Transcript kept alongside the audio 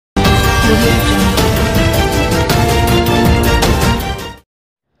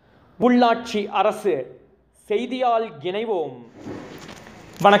உள்ளாட்சி அரசு செய்தியால் இணைவோம்.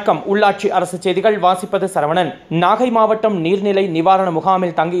 வணக்கம். உள்ளாட்சி அரசு செய்திகள் வாசிப்பது சரவணன். நாகை மாவட்டம் நீர்நிலை நிவாரண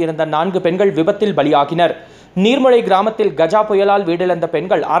முகாமில் தங்கியிருந்த 4 பெண்கள் விபத்தில் பலியாகினர். நீர்மலை கிராமத்தில் கஜா புயலால் வீடிழந்த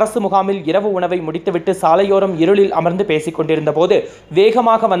பெண்கள் அரசு முகாமில் இரவு உணவை முடித்துவிட்டு சாலையோரம் இருளில் அமர்ந்து பேசிக் கொண்டிருந்த போது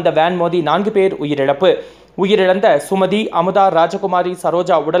வேகமாக வந்த வேன் மோதி 4 பேர் உயிரிழப்பு. உயிரிழந்த சுமதி, அமுதா, ராஜகுமாரி,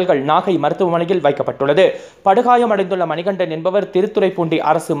 சரோஜா உடல்கள் நாகை மருத்துவமனையில் வைக்கப்பட்டுள்ளது. படுகாயமடைந்துள்ள மணிகண்டன் என்பவர் திருத்துறைப்பூண்டி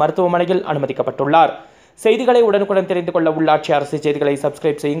அரசு மருத்துவமனையில் அனுமதிக்கப்பட்டுள்ளார். செய்திகளை உடனுக்குடன் தெரிந்து கொள்ள உள்ளாட்சி அரசு செய்திகளை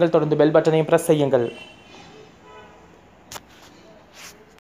சப்ஸ்கிரைப் செய்யுங்கள். தொடர்ந்து பெல் பட்டனையும் பிரஸ் செய்யுங்கள்.